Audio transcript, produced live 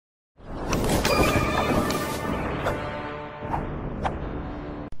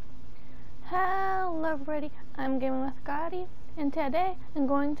everybody, I'm Gaming with Gotti, and today I'm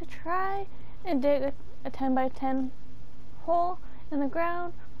going to try and dig a 10 by 10 hole in the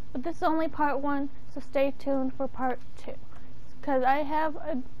ground, but this is only part 1, so stay tuned for part 2, because I have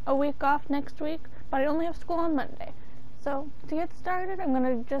a week off next week, but I only have school on Monday. So to get started, I'm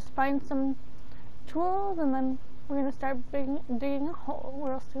going to just find some tools, and then we're going to start digging a hole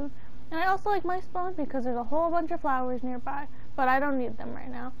real soon. And I also like my spawn because there's a whole bunch of flowers nearby, but I don't need them right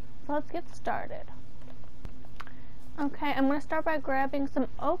now. So let's get started. Okay, I'm going to start by grabbing some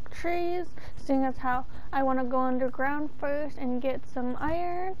oak trees, seeing as how I want to go underground first and get some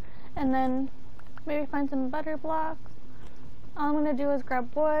iron, and then maybe find some butter blocks. All I'm going to do is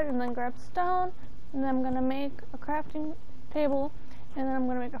grab wood and then grab stone, and then I'm going to make a crafting table, and then I'm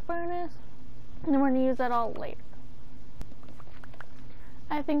going to make a furnace, and then we're going to use that all later.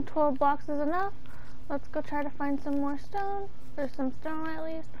 I think 12 blocks is enough. Let's go try to find some more stone, or some stone at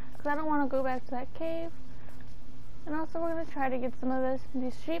least, because I don't want to go back to that cave. And also we're going to try to get some of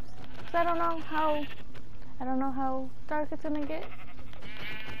these sheep, because I don't know how dark it's going to get.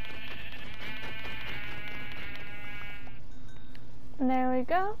 And there we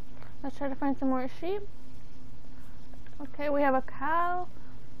go. Let's try to find some more sheep. Okay, we have a cow.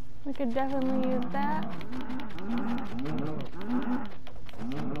 We could definitely use that.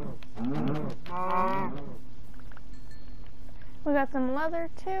 We got some leather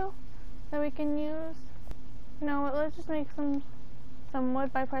too that we can use. You know what, let's just make some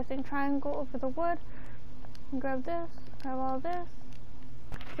wood by pressing triangle over the wood. And grab this, grab all this.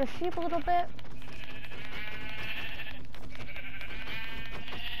 The sheep a little bit.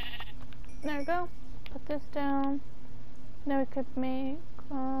 There we go. Put this down. Then we could make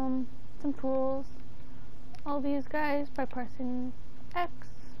some tools. All these guys by pressing X.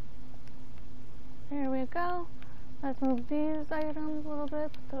 There we go. Let's move these items a little bit,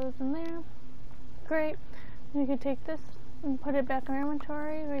 put those in there. Great. We can take this and put it back in our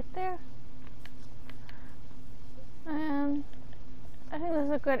inventory right there. And I think this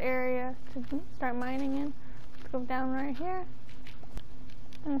is a good area to start mining in. Let's go down right here.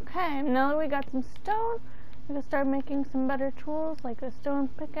 Okay, now that we got some stone, we can start making some better tools like a stone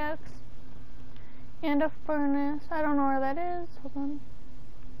pickaxe and a furnace. I don't know where that is. Hold on.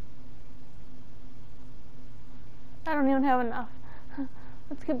 I don't even have enough.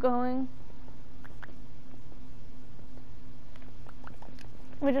 Let's keep going.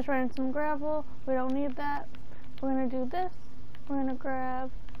 We just ran some gravel. We don't need that. We're going to do this. We're going to grab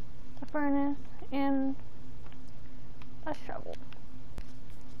a furnace and a shovel.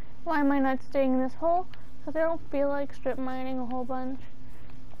 Why am I not staying in this hole? Because I don't feel like strip mining a whole bunch.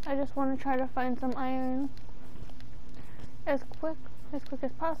 I just want to try to find some iron as quick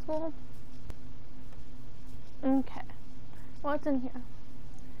as possible. Okay, what's in here?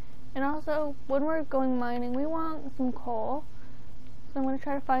 And also, when we're going mining, we want some coal. So I'm going to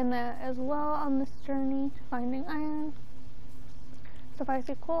try to find that as well on this journey to finding iron. So if I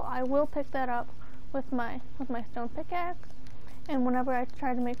see coal, I will pick that up with my stone pickaxe. And whenever I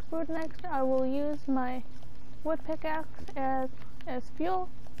try to make food next, I will use my wood pickaxe as fuel.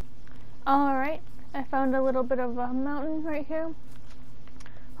 Alright, I found a little bit of a mountain right here.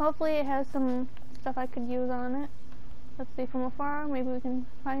 Hopefully it has some stuff I could use on it. Let's see from afar, maybe we can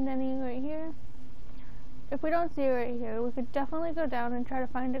find any right here. If we don't see it right here, we could definitely go down and try to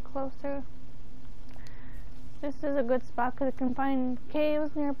find it closer. This is a good spot because it can find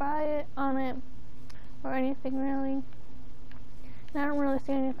caves nearby it, on it, or anything really. And I don't really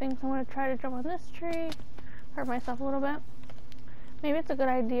see anything, so I'm going to try to jump on this tree, hurt myself a little bit. Maybe it's a good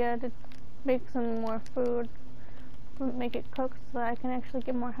idea to make some more food, make it cooked so that I can actually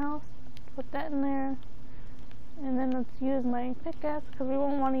get more health. Put that in there, and then let's use my pickaxe because we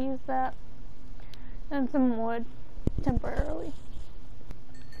won't want to use that, and some wood temporarily.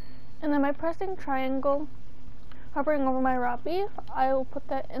 And then by pressing triangle, hovering over my raw beef, I will put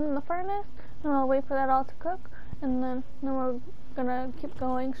that in the furnace, and I'll wait for that all to cook, and then we're gonna keep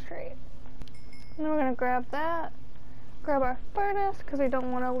going straight. And then we're gonna grab that, grab our furnace because we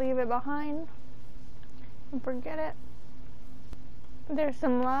don't want to leave it behind and forget it. There's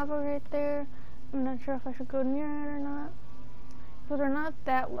some lava right there. I'm not sure if I should go near it or not, but we're not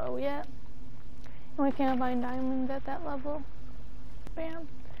that low yet, and we can't find diamonds at that level. Bam.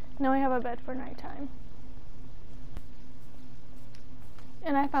 Now we have a bed for nighttime.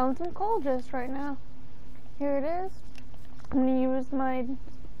 And I found some coal just right now. Here it is. I'm going to use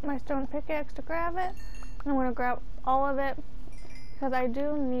my stone pickaxe to grab it, and I'm going to grab all of it because I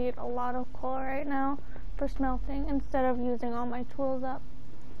do need a lot of coal right now for smelting instead of using all my tools up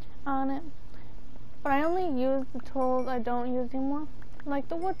on it. But I only use the tools I don't use anymore, like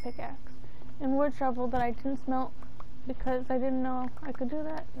the wood pickaxe and wood shovel that I didn't smelt because I didn't know I could do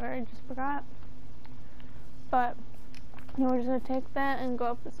that, or I just forgot. But you know, we're just gonna take that and go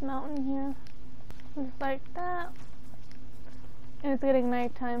up this mountain here, just like that. And it's getting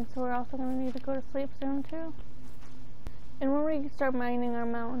nighttime, so we're also gonna need to go to sleep soon too. And when we start mining our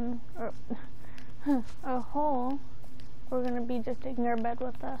mountain, or a hole, we're gonna be just taking our bed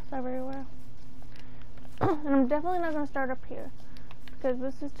with us everywhere. And I'm definitely not gonna start up here, because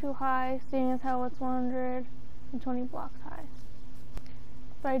this is too high, seeing as how it's 120 blocks high.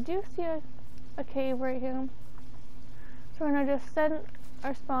 But I do see a cave right here. So we're gonna just set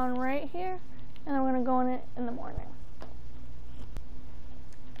our spawn right here, and then we're gonna go in it in the morning.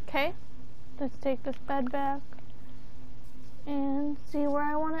 Okay, let's take this bed back and see where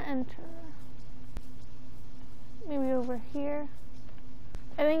I want to enter. Maybe over here.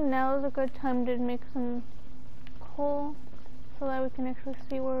 I think now is a good time to make some coal so that we can actually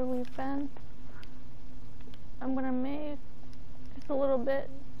see where we've been. I'm gonna make just a little bit,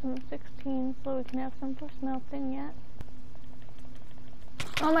 some 16, so we can have some for smelting yet.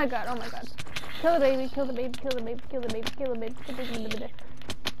 Oh my god, oh my god. Kill the baby, kill the baby, kill the baby, kill the baby, kill the baby, kill the baby, kill the baby.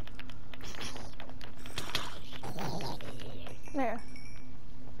 There.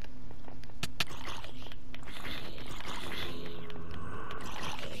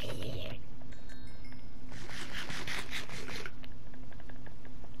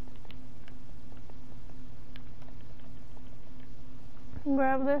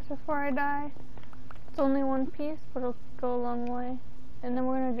 Grab this before I die. It's only one piece, but it'll go a long way. And then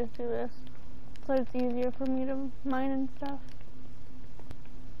we're gonna just do this, so it's easier for me to mine and stuff.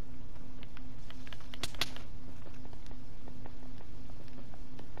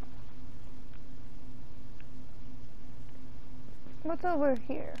 What's over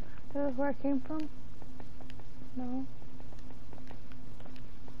here? This is where I came from? No.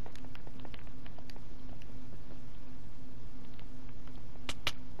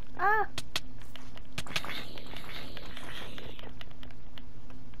 Ah!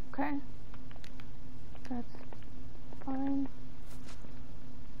 Okay. That's fine.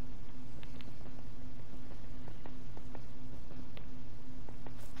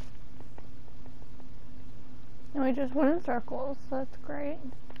 And we just went in circles, so that's great.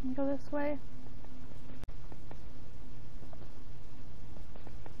 Go this way.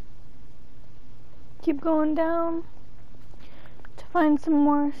 Keep going down to find some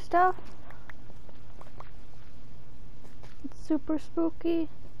more stuff. It's super spooky,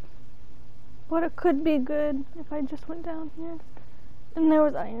 but it could be good if I just went down here. And there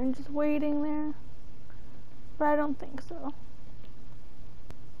was iron just waiting there, but I don't think so.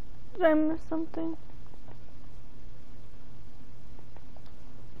 Did I miss something?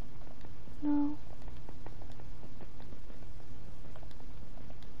 No.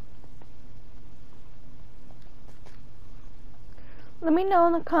 Let me know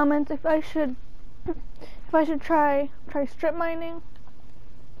in the comments if I should try strip mining,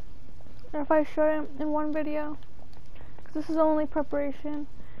 or if I show it in one video, because this is only preparation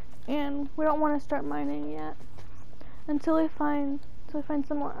and we don't want to start mining yet until we find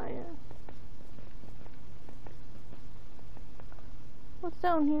some more iron. What's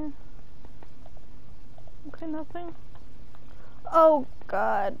down here? Okay, nothing. Oh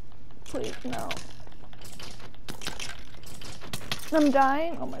god, please no. I'm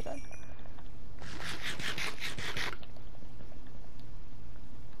dying. Oh my god.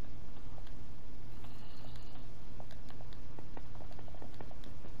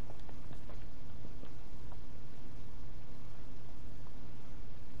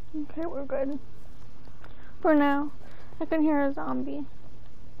 Okay, we're good. For now. I can hear a zombie,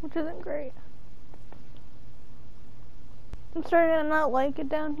 which isn't great. I'm starting to not like it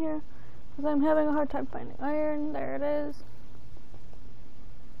down here because I'm having a hard time finding iron. There it is.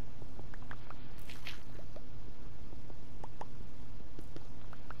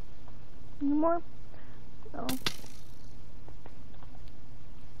 Any more? No.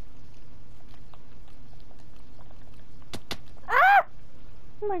 Ah!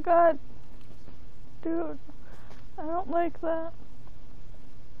 Oh my god. Dude, I don't like that.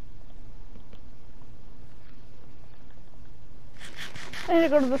 I need to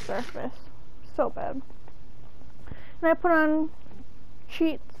go to the surface. So bad. And I put on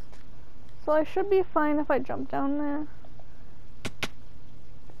cheats, so I should be fine if I jump down there.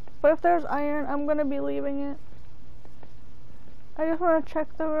 But if there's iron, I'm gonna be leaving it. I just want to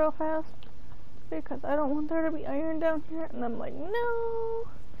check the real fast, because I don't want there to be iron down here, and I'm like, no.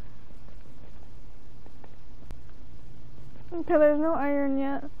 Okay, there's no iron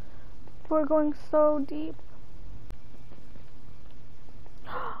yet. We're going so deep.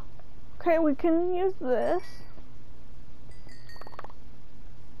 Okay, we can use this.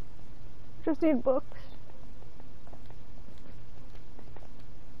 Just need books.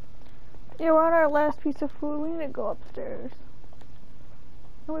 Yeah, we're on our last piece of food. We need to go upstairs.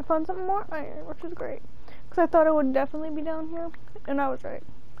 And we found some more iron, which is great. Because I thought it would definitely be down here. And I was right.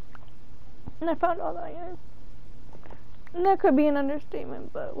 And I found all the iron. And that could be an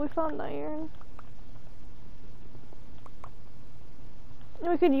understatement, but we found iron. And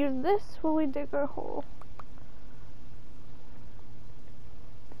we could use this while we dig our hole.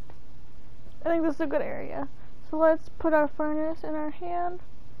 I think this is a good area. So let's put our furnace in our hand.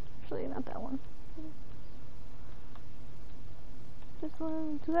 Actually, not that one. This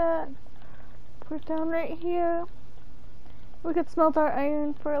one, do that. Put it down right here. We could smelt our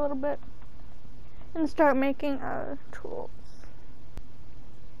iron for a little bit and start making our tools.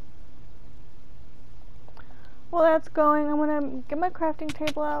 While that's going, I'm gonna get my crafting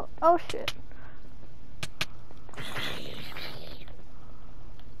table out. Oh shit.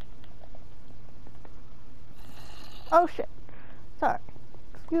 Oh shit. Sorry.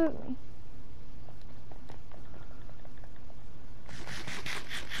 Excuse me.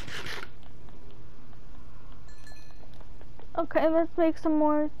 Okay, let's make some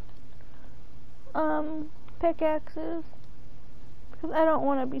more pickaxes, because I don't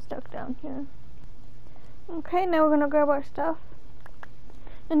want to be stuck down here. Okay, now we're gonna grab our stuff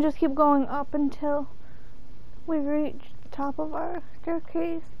and just keep going up until we reach the top of our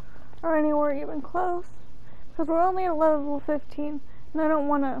staircase, or anywhere even close, because we're only at level 15 and I don't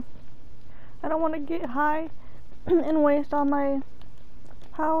want to get high and waste all my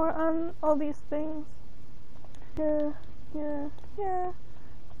power on all these things. Here,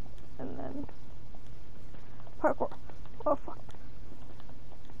 and then parkour. Oh fuck.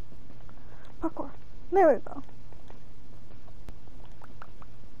 Parkour. There we go.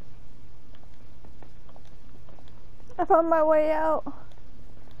 I found my way out.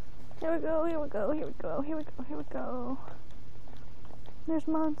 Here we go, here we go, here we go, here we go, here we go. There's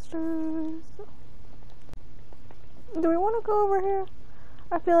monsters. Do we want to go over here?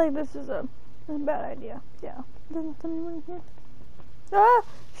 I feel like this is a bad idea. Yeah. There's anyone here. Ah!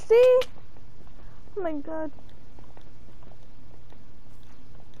 See? Oh my god.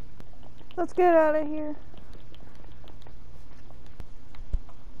 Let's get out of here.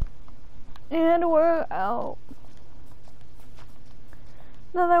 And we're out.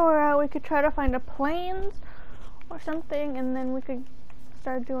 Now that we're out, we could try to find a plains or something, and then we could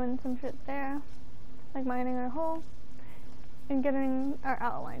start doing some shit there. Like mining our hole and getting our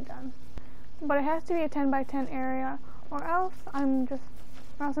outline done. But it has to be a 10 by 10 area, or else I'm just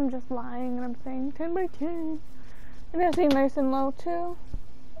lying and I'm saying 10 by 10. And it has to be nice and low too,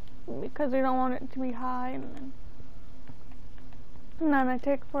 because we don't want it to be high and then it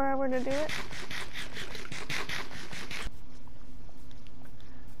take forever to do it.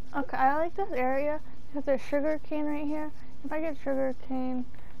 Okay, I like this area because there's sugar cane right here. If I get sugar cane,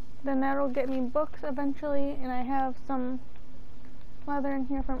 then that'll get me books eventually, and I have some leather in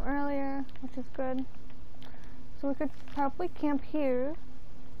here from earlier, which is good. So we could probably camp here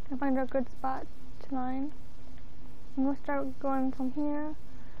and find a good spot to mine. And we'll start going from here.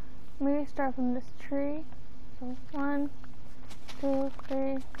 Maybe start from this tree. So 1, 2,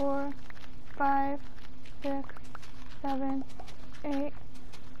 3, 4, 5, 6, 7, 8,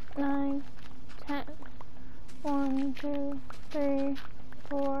 9, 10. 1, 2, 3,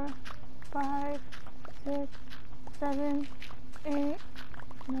 4, 5, 6, 7, 8,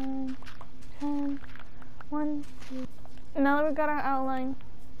 9, 10. 1, 2. And now that we got our outline,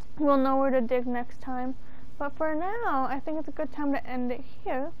 we'll know where to dig next time. But for now, I think it's a good time to end it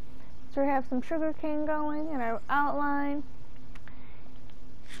here. So we have some sugar cane going and our outline.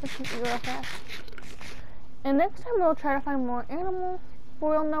 Let's just go real fast. And next time we'll try to find more animals.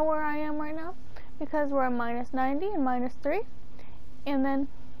 We'll know where I am right now, because we're at -90 and -3. And then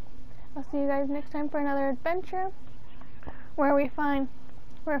I'll see you guys next time for another adventure where we find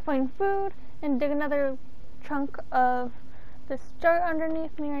food and dig another chunk of this dirt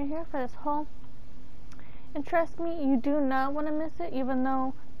underneath me right here for this hole. And trust me, you do not want to miss it, even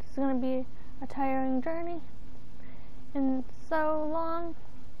though this is going to be a tiring journey and so long.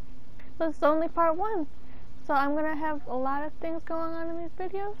 But it's only part 1, so I'm going to have a lot of things going on in these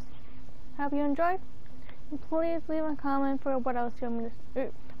videos. Hope you enjoyed, and please leave a comment for what else you want me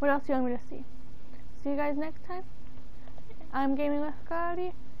to see. See you guys next time. I'm Gaming with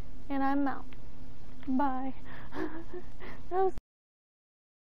Scotty, and I'm out. Bye. That was